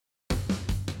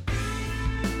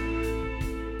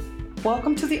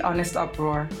Welcome to The Honest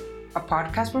Uproar, a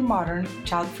podcast where modern,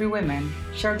 child-free women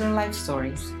share their life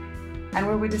stories and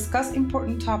where we discuss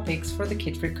important topics for the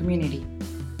kid-free community.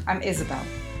 I'm Isabel,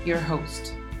 your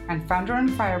host, and founder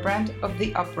and firebrand of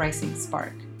The Uprising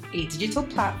Spark, a digital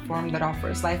platform that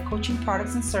offers life coaching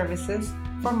products and services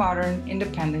for modern,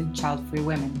 independent, child-free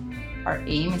women. Our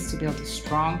aim is to build a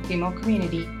strong female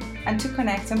community and to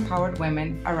connect empowered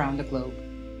women around the globe.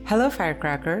 Hello,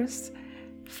 firecrackers.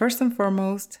 First and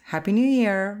foremost, Happy New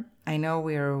Year. I know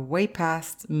we are way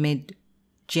past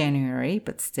mid-January,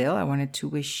 but still, I wanted to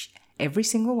wish every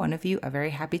single one of you a very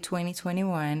happy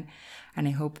 2021. And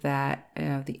I hope that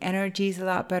the energy is a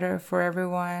lot better for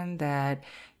everyone, that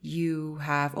you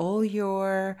have all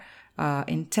your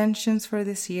intentions for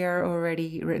this year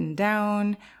already written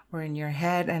down or in your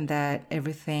head, and that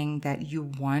everything that you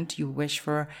want, you wish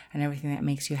for, and everything that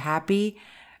makes you happy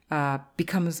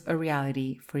becomes a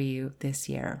reality for you this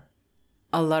year.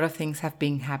 A lot of things have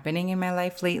been happening in my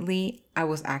life lately. I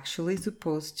was actually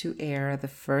supposed to air the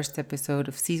first episode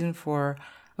of season 4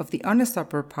 of the Honest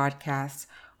Uproar podcast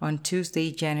on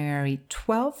Tuesday, January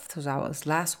 12th. So that was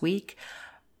last week,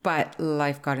 but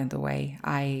life got in the way.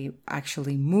 I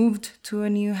actually moved to a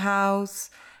new house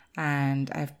and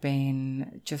I've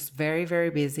been just very, very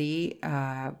busy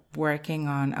working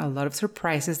on a lot of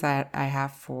surprises that I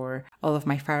have for all of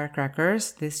my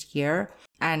firecrackers this year.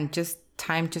 And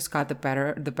time just got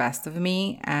the best of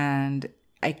me, and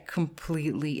I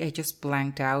just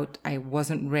blanked out. I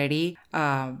wasn't ready.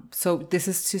 So this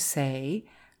is to say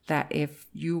that if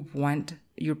you're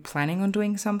planning on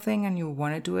doing something and you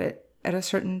want to do it at a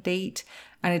certain date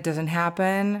and it doesn't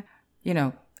happen,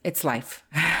 it's life.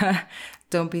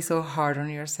 Don't be so hard on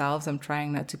yourselves. I'm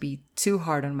trying not to be too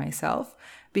hard on myself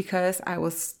because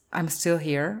I'm still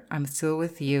here. I'm still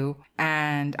with you.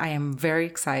 And I am very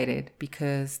excited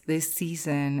because this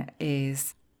season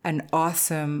is an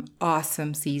awesome,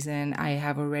 awesome season. I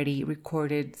have already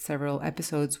recorded several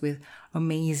episodes with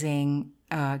amazing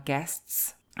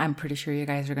guests. I'm pretty sure you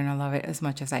guys are going to love it as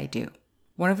much as I do.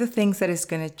 One of the things that is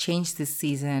going to change this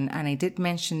season, and I did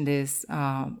mention this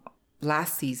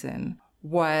last season,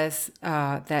 was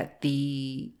that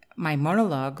my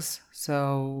monologues,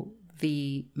 so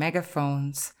the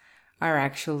megaphones, are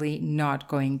actually not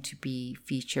going to be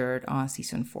featured on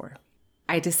season 4.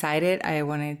 I decided I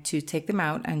wanted to take them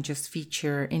out and just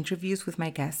feature interviews with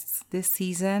my guests this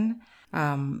season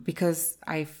because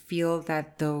I feel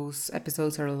that those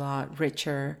episodes are a lot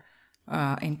richer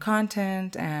in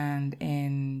content and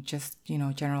in just,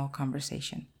 general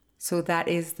conversation. So that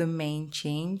is the main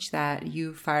change that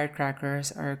you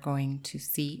firecrackers are going to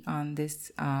see on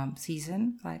this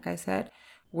season. Like I said,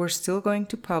 we're still going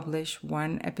to publish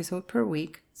one episode per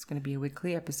week. It's going to be a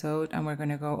weekly episode, and we're going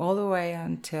to go all the way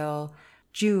until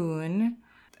June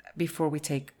before we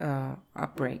take a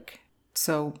break.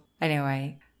 So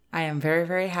anyway, I am very,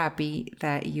 very happy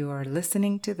that you are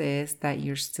listening to this, that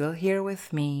you're still here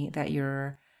with me, that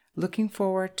you're looking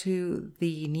forward to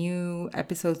the new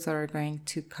episodes that are going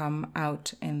to come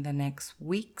out in the next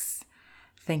weeks.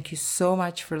 Thank you so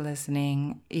much for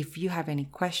listening. If you have any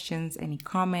questions, any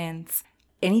comments,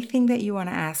 anything that you want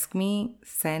to ask me,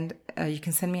 you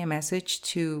can send me a message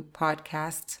to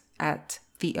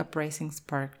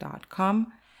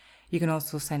podcast@theuprisingspark.com. You can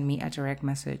also send me a direct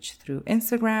message through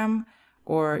Instagram,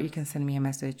 or you can send me a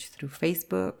message through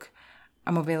Facebook.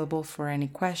 I'm available for any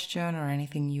question or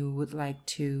anything you would like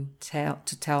to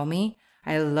tell me.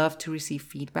 I love to receive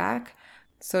feedback.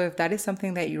 So if that is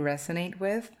something that you resonate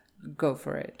with, go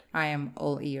for it. I am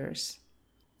all ears.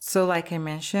 So like I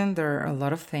mentioned, there are a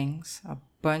lot of things, a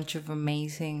bunch of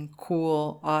amazing,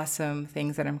 cool, awesome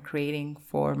things that I'm creating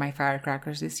for my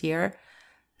firecrackers this year.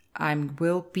 I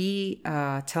will be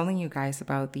telling you guys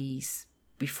about these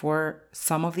before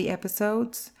some of the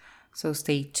episodes. So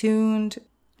stay tuned.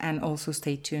 And also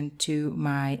stay tuned to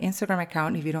my Instagram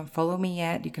account. If you don't follow me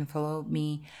yet, you can follow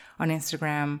me on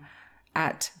Instagram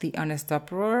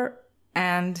 @TheHonestUproar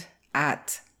and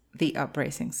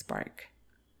 @TheUprisingSpark.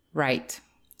 Right.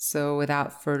 So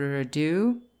without further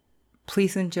ado,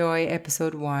 please enjoy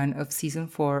episode 1 of season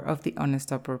 4 of the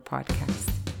Honest Uproar podcast.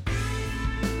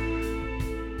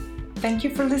 Thank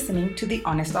you for listening to The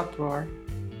Honest Uproar,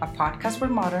 a podcast where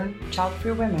modern,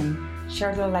 child-free women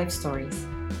share their life stories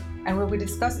and where we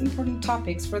discuss important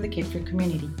topics for the kid-free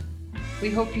community.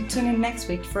 We hope you tune in next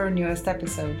week for our newest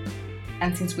episode.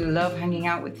 And since we love hanging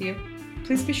out with you,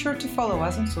 please be sure to follow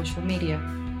us on social media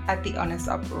 @The Honest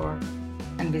Uproar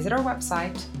and visit our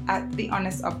website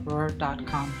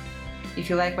 @thehonest.uproar.com. If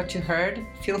you like what you heard,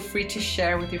 feel free to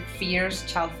share with your fierce,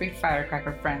 child-free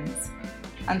firecracker friends.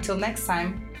 Until next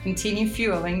time, continue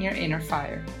fueling your inner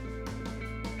fire.